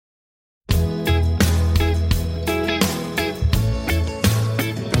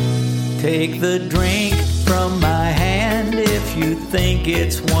Take the drink from my hand if you think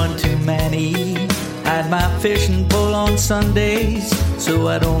it's one too many. Hide my fishing pole on Sundays so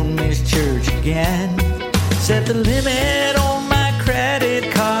I don't miss church again. Set the limit on my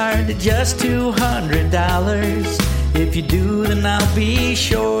credit card to just $200. If you do, then I'll be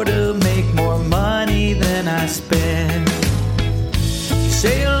sure to make more money than I spend. You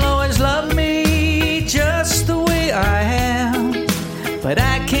say you'll always love me just the way I am, but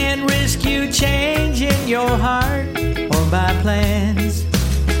I can't risk you changing your heart or my plans.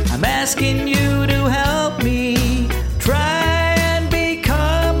 I'm asking you to help me try and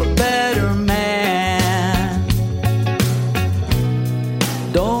become a better man.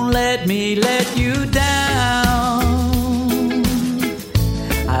 Don't let me let you down.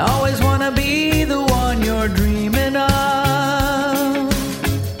 I always want to be the one you're dreaming of.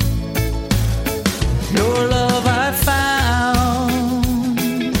 Your love I found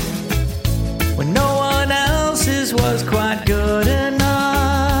when no one else's was quite good enough.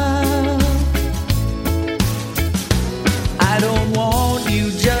 I don't want you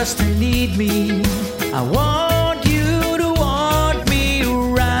just to need me. I want you to want me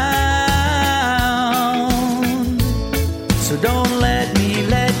around. So don't let me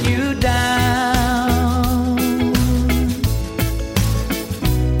let you down.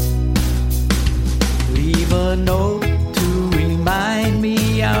 Leave a note to remind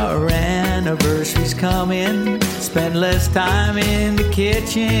me our anniversary's coming. Spend less time in the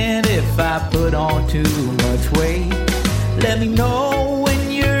kitchen if I put on too much weight. Let me know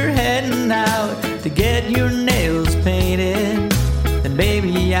when you're heading out to get your nails painted. And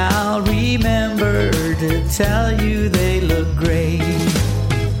baby, I'll remember to tell you they look great. You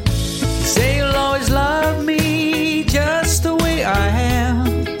say you'll always love me just the way I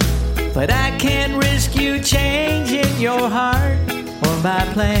am, but I can't risk you changing your heart or my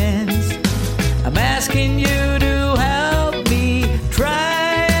plans. I'm asking you